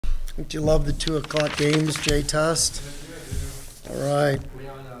Do you love the 2 o'clock games, Jay Tust? All right.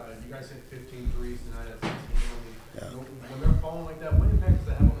 Leon, you guys hit 15 threes tonight at 16. Yeah. When they're falling like that, what impact does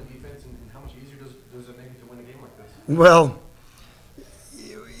that have on the defense, and how much easier does it make it to win a game like this? Well,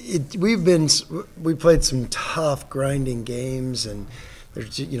 we played some tough, grinding games, and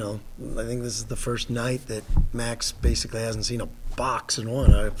there's, I think this is the first night that Max basically hasn't seen a box in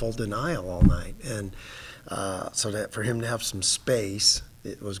one. I full denial all night, and so that for him to have some space,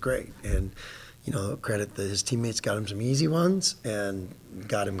 it was great. And credit that his teammates got him some easy ones and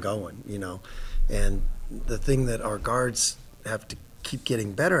got him going. And the thing that our guards have to keep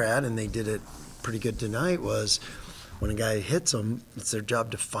getting better at, and they did it pretty good tonight, was when a guy hits them, it's their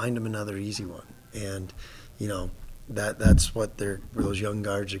job to find him another easy one. And that's what those young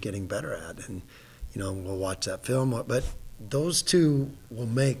guards are getting better at. And we'll watch that film, but those two will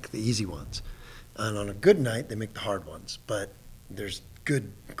make the easy ones. And on a good night, they make the hard ones. But there's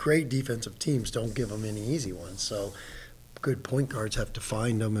great defensive teams don't give them any easy ones. So good point guards have to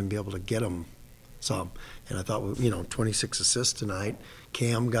find them and be able to get them some. And I thought, 26 assists tonight.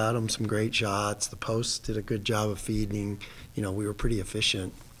 Cam got them some great shots. The post did a good job of feeding. We were pretty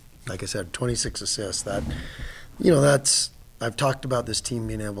efficient. Like I said, 26 assists. I've talked about this team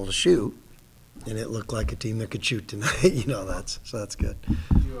being able to shoot, and it looked like a team that could shoot tonight. So that's good.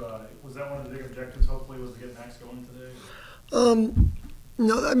 Was that one of the big objectives, hopefully, was to get Max going today?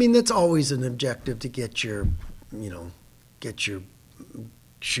 No, I mean, that's always an objective, to get your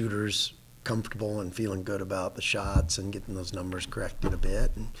shooters comfortable and feeling good about the shots and getting those numbers corrected a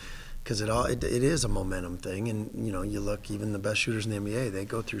bit. Because it is a momentum thing, and you look, even the best shooters in the NBA, they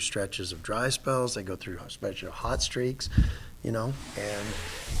go through stretches of dry spells, they go through special hot streaks, and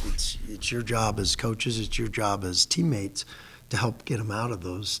it's your job as coaches, it's your job as teammates to help get them out of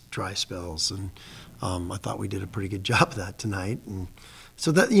those dry spells. And I thought we did a pretty good job of that tonight. And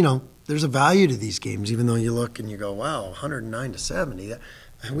so that, there's a value to these games, even though you look and you go, wow, 109-70.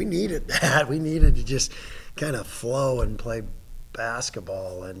 We needed that. We needed to just kind of flow and play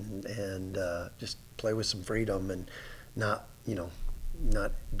basketball and just play with some freedom and not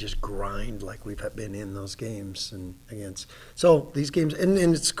just grind like we've been in those games and against. So these games, and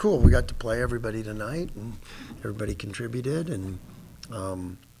it's cool. We got to play everybody tonight, and everybody contributed, and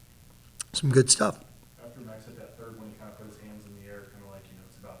some good stuff. After Max hit that third one, he kind of put his hands in the air, kind of like,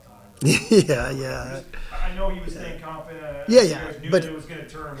 it's about time. Yeah. I know he was staying confident. Yeah. You guys knew But that it was going to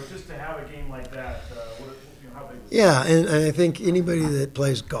turn, but just to have a game like that, how big was it? Yeah, and I think anybody that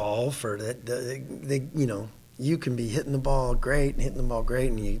plays golf or they you can be hitting the ball great,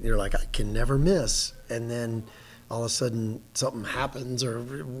 and you're like, I can never miss. And then all of a sudden something happens, or,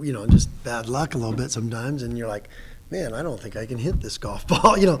 just bad luck a little bit sometimes, and you're like, man, I don't think I can hit this golf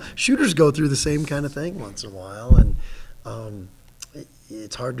ball. Shooters go through the same kind of thing once in a while, and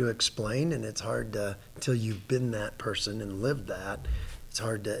it's hard to explain, and it's hard to, until you've been that person and lived that, it's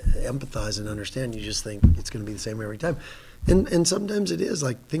hard to empathize and understand. You just think it's going to be the same every time. And sometimes it is.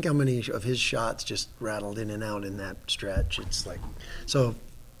 Like, think how many of his shots just rattled in and out in that stretch. It's like, so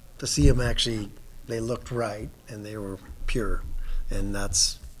to see him actually, they looked right and they were pure. And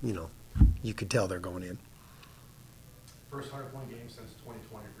that's, you could tell they're going in. First 100-point game since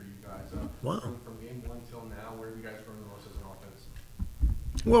 2020 for you guys. Wow. From game one till now, where have you guys grown the most as an offense?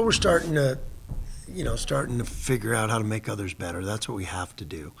 Well, we're starting to figure out how to make others better. That's what we have to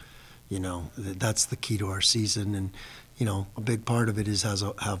do. That's the key to our season. And, a big part of it is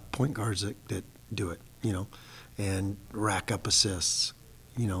have point guards that do it, and rack up assists,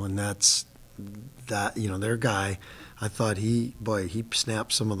 and that's that, their guy, I thought he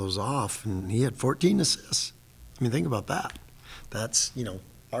snapped some of those off, and he had 14 assists. I mean, think about that. That's,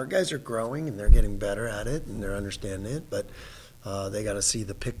 our guys are growing and they're getting better at it and they're understanding it, but they got to see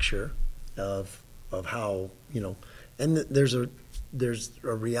the picture of how, and there's a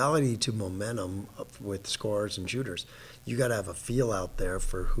reality to momentum with scorers and shooters. You got to have a feel out there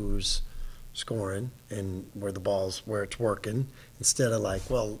for who's scoring and where it's working, instead of like,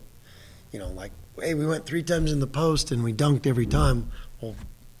 well, hey, we went 3 times in the post and we dunked every time. Well,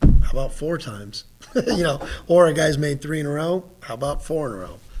 how about 4 times? Or a guy's made 3 in a row. How about 4 in a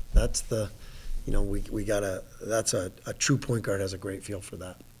row? That's the, we gotta. That's a true point guard has a great feel for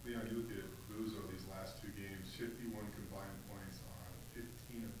that. Leon, you look at Boozer these last 2 games, 51 combined points on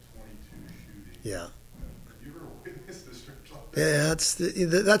 15 of 22 shooting. Yeah. Have you ever witnessed a stretch like that?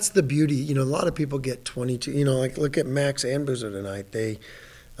 Yeah, that's the beauty. A lot of people get 22. Like look at Max and Boozer tonight. They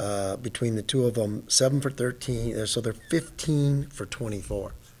between the two of them, 7 for 13. So they're 15 for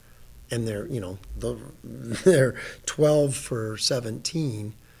 24, and they're 12 for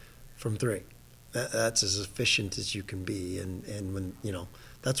 17 from 3. That's as efficient as you can be, and when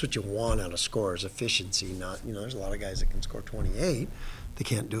that's what you want out of scorers, efficiency. Not, there's a lot of guys that can score 28. They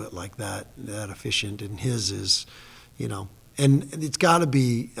can't do it like that efficient. And his is, and it's got to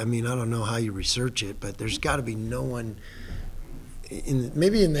be. I mean, I don't know how you research it, but there's got to be no one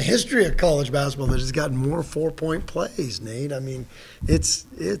maybe in the history of college basketball that has gotten more 4-point plays, Nate. I mean,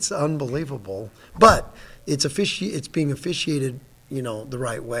 it's unbelievable. But it's being officiated, the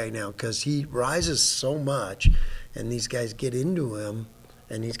right way now, because he rises so much, and these guys get into him,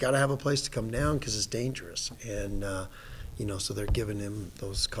 and he's got to have a place to come down because it's dangerous. And so they're giving him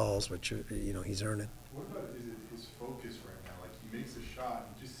those calls, which he's earning. What about his focus right now? Like, he makes a shot,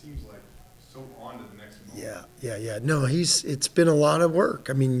 he just seems like so on to the next moment. Yeah. No, it's been a lot of work.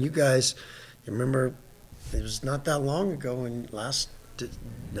 I mean, you guys, remember, it was not that long ago, in last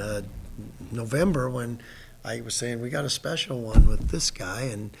November, when I was saying we got a special one with this guy,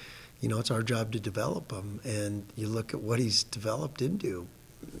 and it's our job to develop him. And you look at what he's developed into.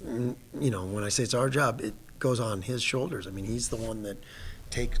 When I say it's our job, it goes on his shoulders. I mean, he's the one that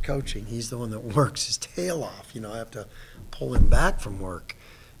takes coaching. He's the one that works his tail off. I have to pull him back from work.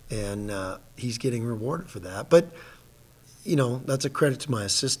 And he's getting rewarded for that. But, that's a credit to my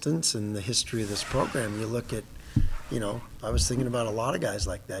assistants and the history of this program. You look at, I was thinking about a lot of guys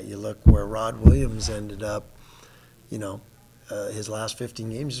like that. You look where Rod Williams ended up, his last 15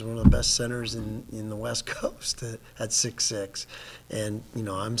 games is one of the best centers in the West Coast at 6'6". And,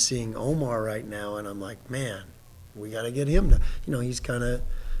 I'm seeing Omar right now, and I'm like, man, we got to get him to, he's kind of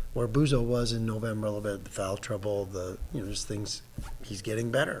where Buzo was in November, a little bit, the foul trouble, just things. He's getting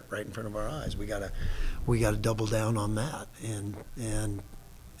better right in front of our eyes. We gotta double down on that, and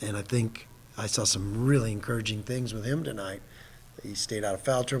I think I saw some really encouraging things with him tonight. He stayed out of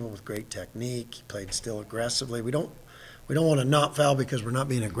foul trouble with great technique. He played still aggressively. We don't want to not foul because we're not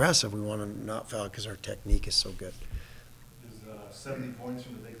being aggressive. We want to not foul because our technique is so good. Is 70 points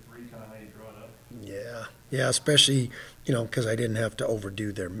from the big three kind of how you draw it up? Yeah, especially, because I didn't have to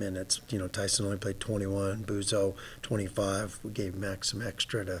overdo their minutes. Tyson only played 21, Buzo 25. We gave Max some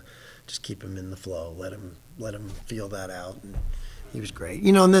extra to just keep him in the flow, let him feel that out, and he was great.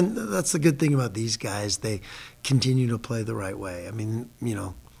 And then that's the good thing about these guys. They continue to play the right way. I mean,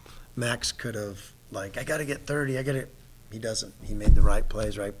 Max could have, I got to get 30, he doesn't. He made the right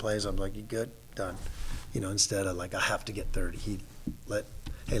plays. I'm like, you good? Done. Instead of I have to get 30. He let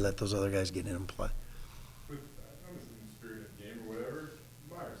those other guys get in and play. With, I'm just in the spirit of the game or whatever,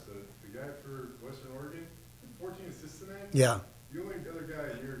 Myers, the guy for Western Oregon, 14 assists tonight. Yeah. The only other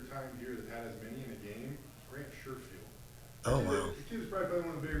guy in your time here that had as many in a game, Grant Sherfield. Oh, wow. The kid was probably playing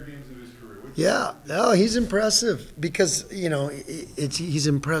one of the bigger games of his career. Yeah. No, he's impressive because, he's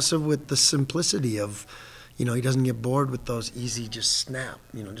impressive with the simplicity of, he doesn't get bored with those easy just snap,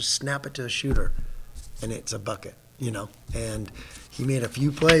 just snap it to a shooter and it's a bucket, and he made a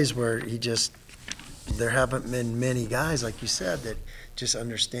few plays where there haven't been many guys, like you said, that just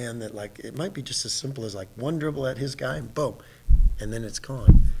understand that, it might be just as simple as, one dribble at his guy and boom, and then it's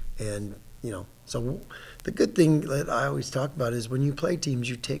gone. And, so the good thing that I always talk about is when you play teams,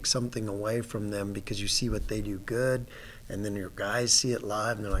 you take something away from them because you see what they do good, and then your guys see it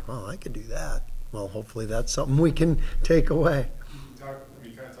live, and they're like, well, I could do that. Well, hopefully that's something we can take away.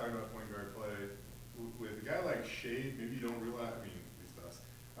 You kind of talking about point guard play. With a guy like Shade, maybe you don't realize, at least us,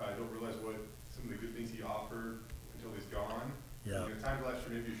 don't realize what some of the good things he offered until he's gone. Yeah. Times last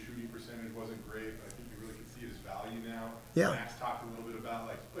year, maybe his shooting percentage wasn't great, but I think you really can see his value now. Yeah. Max talked a little bit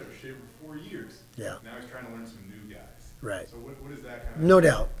about, he played with Shade for 4 years. Yeah. Now he's trying to learn some new guys. Right. So what is that kind of? No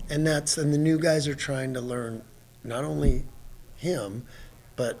doubt. And the new guys are trying to learn not only him,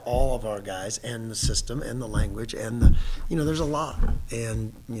 but all of our guys and the system and the language and there's a lot.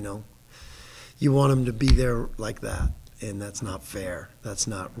 And, you want them to be there like that. And that's not fair. That's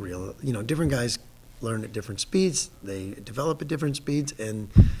not real. Different guys learn at different speeds. They develop at different speeds. And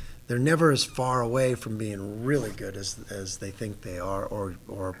they're never as far away from being really good as they think they are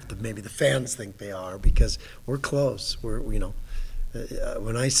or maybe the fans think they are because we're close. When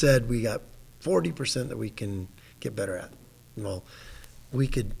I said we got 40% that we can get better at, well, we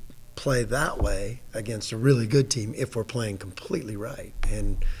could play that way against a really good team if we're playing completely right.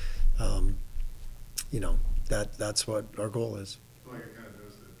 And, that's what our goal is. I feel like I kind of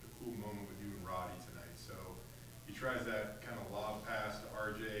noticed the cool moment with you and Roddy tonight. So he tries that kind of lob pass to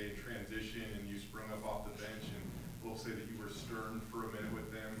RJ in transition, and you sprung up off the bench, and we'll say that you were stern for a minute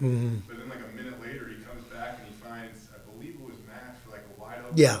with them. Mm-hmm. But then a minute later, he comes back and he finds, I believe it was Max for a wide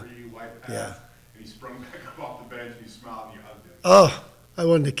open Yeah. three, white pass, Yeah. and he sprung back up off the bench and he smiled and you hugged him. Oh, I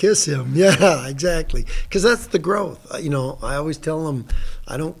wanted to kiss him. Yeah, exactly. Because that's the growth. I always tell them,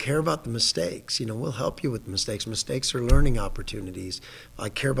 I don't care about the mistakes. We'll help you with mistakes. Mistakes are learning opportunities. I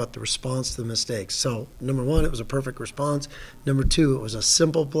care about the response to the mistakes. So, number one, it was a perfect response. Number two, it was a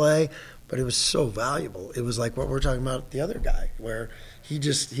simple play, but it was so valuable. It was like what we're talking about with the other guy, where he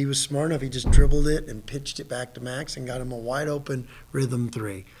was smart enough. He just dribbled it and pitched it back to Max and got him a wide open rhythm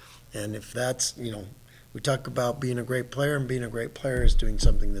three. And if that's, we talk about being a great player, and being a great player is doing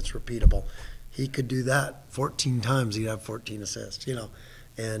something that's repeatable. He could do that 14 times. He'd have 14 assists,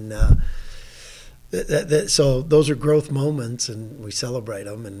 And so those are growth moments, and we celebrate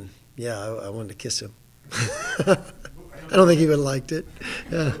them. And, yeah, I wanted to kiss him. I don't think he would have liked it.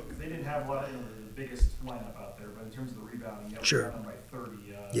 Yeah. They didn't have a lot of the biggest lineup out there, but in terms of the rebounding, Sure. down by 30,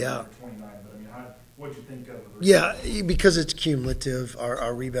 Yeah. 29. But, I mean, what'd you think of the Yeah, because it's cumulative.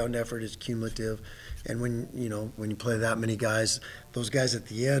 Our rebound effort is cumulative. And when you play that many guys, those guys at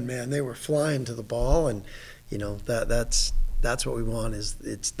the end, man, they were flying to the ball, and that's what we want.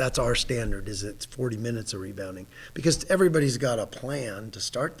 That's our standard. It's 40 minutes of rebounding, because everybody's got a plan to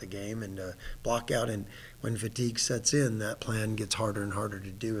start the game and to block out. And when fatigue sets in, that plan gets harder and harder to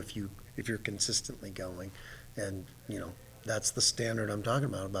do if you're consistently going. And that's the standard I'm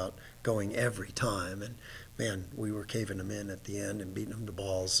talking about going every time. And man, we were caving them in at the end and beating them to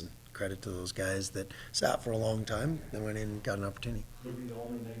balls. And credit to those guys that sat for a long time, then went in and got an opportunity. Maybe the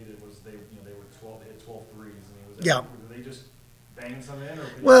only negative was they were 12. They had 12 threes. I mean, Yeah. Were they just banging some in, or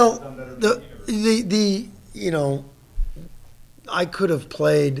could Well, you have done better than I could have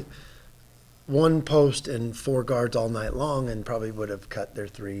played one post and four guards all night long and probably would have cut their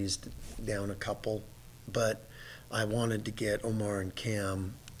threes down a couple, but I wanted to get Omar and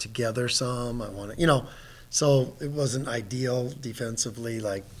Cam together some. So it wasn't ideal defensively,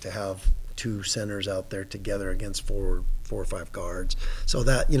 like to have two centers out there together against four or five guards. So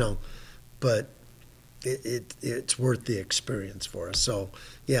that, but it's worth the experience for us. So,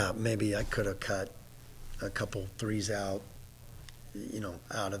 yeah, maybe I could have cut a couple threes out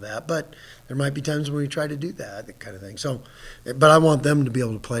of that. But there might be times when we try to do that kind of thing. So, but I want them to be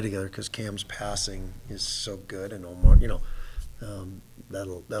able to play together because Cam's passing is so good, and Omar,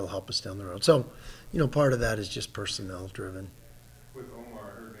 that'll help us down the road. So, part of that is just personnel driven. With Omar,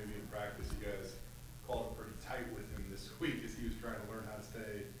 I heard maybe in practice you guys called it pretty tight with him this week as he was trying to learn how to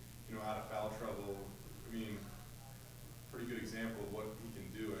stay, out of foul trouble. I mean, pretty good example of what he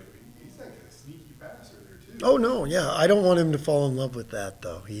can do. He's like a sneaky passer there too. Oh no, yeah, I don't want him to fall in love with that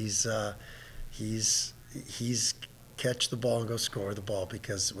though. He's catch the ball and go score the ball,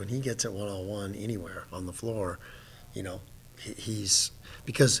 because when he gets it one-on-one anywhere on the floor,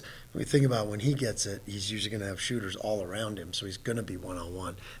 because when we think about when he gets it, he's usually going to have shooters all around him, so he's going to be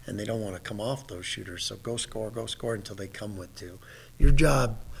one-on-one, and they don't want to come off those shooters. So go score until they come with two. Your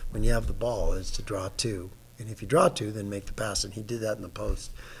job when you have the ball is to draw two, and if you draw two, then make the pass, and he did that in the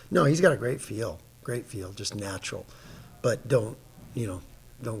post. No, he's got a great feel, just natural, but don't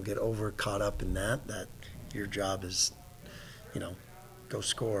get over caught up in that your job is, go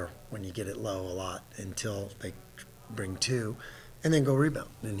score when you get it low a lot until they bring two, and then go rebound.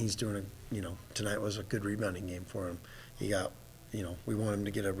 And he's doing tonight was a good rebounding game for him. He got, we want him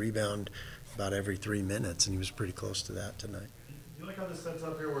to get a rebound about every 3 minutes, and he was pretty close to that tonight. You like how this sets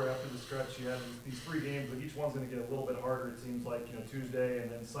up here, where after the stretch you have these 3 games, but each one's going to get a little bit harder. It seems like Tuesday and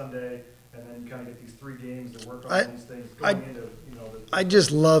then Sunday, and then you kind of get these 3 games to work on these things going into I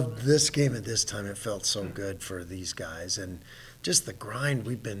just loved this game at this time. It felt so good for these guys, and just the grind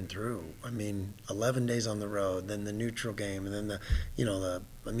we've been through. I mean, 11 days on the road, then the neutral game, and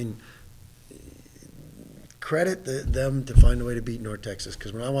then credit them to find a way to beat North Texas,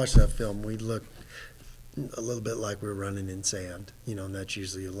 because when I watched that film, we looked a little bit like we were running in sand, and that's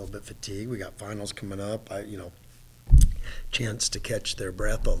usually a little bit fatigued. We got finals coming up. Chance to catch their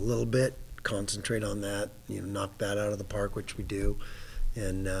breath a little bit, concentrate on that, knock that out of the park, which we do.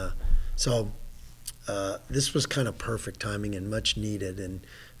 And so this was kind of perfect timing and much needed, and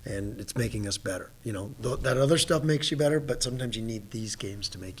it's making us better. That other stuff makes you better, but sometimes you need these games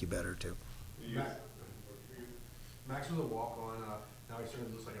to make you better too. Max was a walk-on. Now he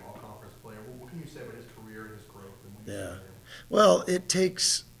certainly looks like an all-conference player. What can you say about his career and his growth? Yeah. Well, it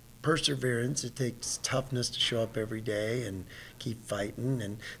takes perseverance. It takes toughness to show up every day and keep fighting.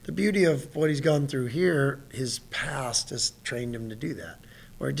 And the beauty of what he's gone through here, his past has trained him to do that,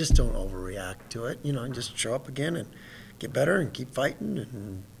 where just don't overreact to it, and just show up again and get better and keep fighting,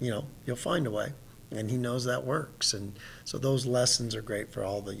 and, you'll find a way. And he knows that works. And so those lessons are great for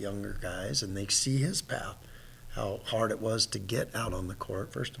all the younger guys, and they see his path, how hard it was to get out on the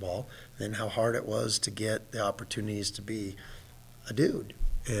court, first of all, then how hard it was to get the opportunities to be a dude,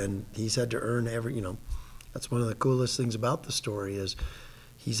 and he's had to earn that's one of the coolest things about the story is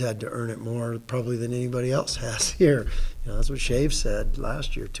he's had to earn it more probably than anybody else has here. That's what Shave said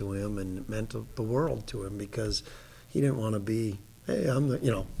last year to him, and it meant the world to him because he didn't want to be, hey,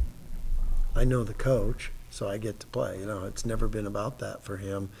 I know the coach, so I get to play. It's never been about that for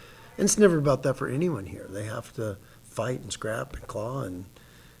him, and it's never about that for anyone here. They have to fight and scrap and claw,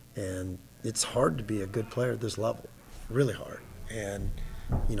 and it's hard to be a good player at this level, really hard. And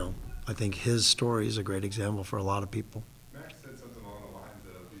I think his story is a great example for a lot of people. Max said something along the lines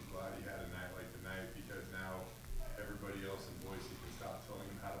of he's glad he had a night like tonight because now everybody else in Boise can stop telling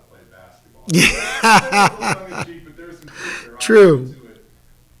him how to play basketball. Yeah. But there's some truth there. True. To it.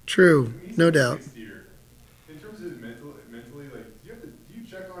 True. No doubt. In terms of his mentally, like, do you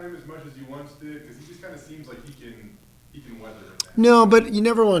check on him as much as you once did? Because he just kind of seems like he can weather it. No, but you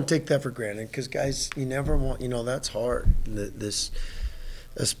never want to take that for granted because, guys, you never want, that's hard.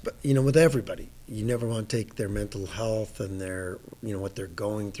 With everybody, you never want to take their mental health and their, what they're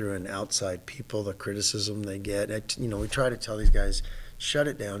going through and outside people, the criticism they get. We try to tell these guys, shut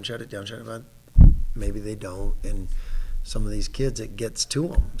it down. Maybe they don't. And some of these kids, it gets to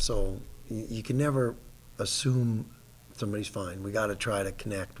them. So you can never assume somebody's fine. We got to try to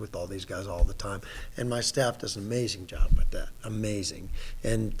connect with all these guys all the time. And my staff does an amazing job with that. Amazing.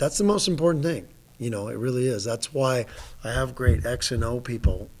 And that's the most important thing. It really is. That's why I have great X and O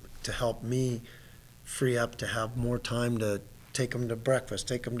people to help me free up to have more time to take them to breakfast,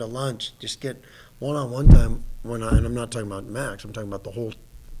 take them to lunch, just get one-on-one time and I'm not talking about Max, I'm talking about the whole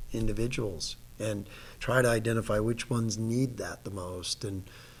individuals and try to identify which ones need that the most. And,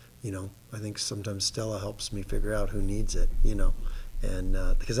 I think sometimes Stella helps me figure out who needs it, and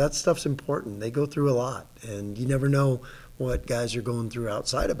because that stuff's important. They go through a lot, and you never know what guys are going through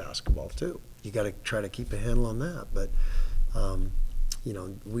outside of basketball, too. You got to try to keep a handle on that. But,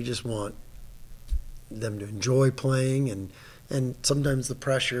 we just want them to enjoy playing, and sometimes the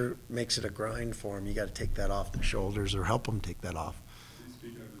pressure makes it a grind for them. You got to take that off their shoulders or help them take that off.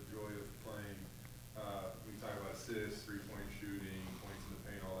 Speaking of the joy of playing, we talk about assists, three-point shooting, points in the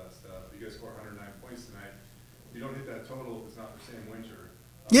paint, all that stuff. You guys score 109 points tonight. If you don't hit that total, it's not for Sam Winter.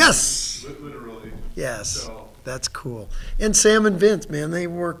 Yes. Literally. Yes. So. That's cool. And Sam and Vince, man, they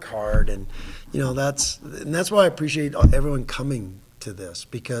work hard, and that's why I appreciate everyone coming to this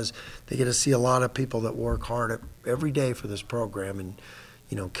because they get to see a lot of people that work hard every day for this program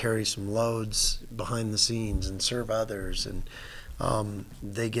and carry some loads behind the scenes and serve others, and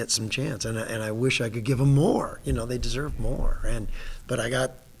they get some chance. And I wish I could give them more. They deserve more. But I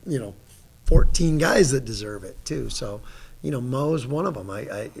got 14 guys that deserve it too. So. Mo's one of them.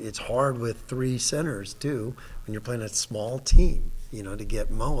 It's hard with 3 centers, too, when you're playing a small team, to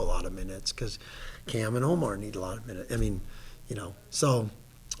get Mo a lot of minutes because Cam and Omar need a lot of minutes. So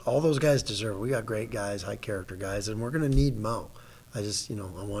all those guys deserve it. We got great guys, high-character guys, and we're going to need Mo. I just, I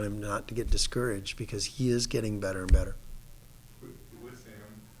want him not to get discouraged because he is getting better and better. With Sam,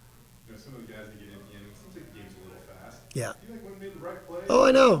 some of the guys that get in the end, it seems like the game's a little fast. Yeah. You when made the right play? Oh,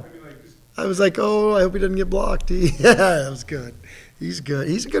 I know. I was like, oh, I hope he doesn't get blocked. Yeah, that was good. He's good.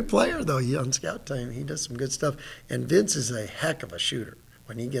 He's a good player, though. On scout time, he does some good stuff. And Vince is a heck of a shooter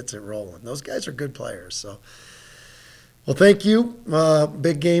when he gets it rolling. Those guys are good players. So, well, thank you.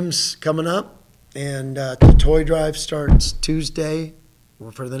 Big games coming up. And the toy drive starts Tuesday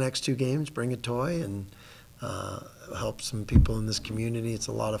for the next 2 games. Bring a toy and help some people in this community. It's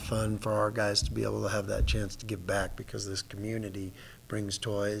a lot of fun for our guys to be able to have that chance to give back because this community brings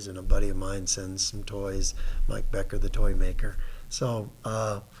toys, and a buddy of mine sends some toys, Mike Becker, the toy maker. So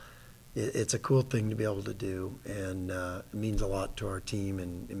it's a cool thing to be able to do, and it means a lot to our team,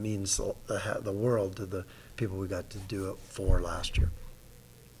 and it means the world to the people we got to do it for last year.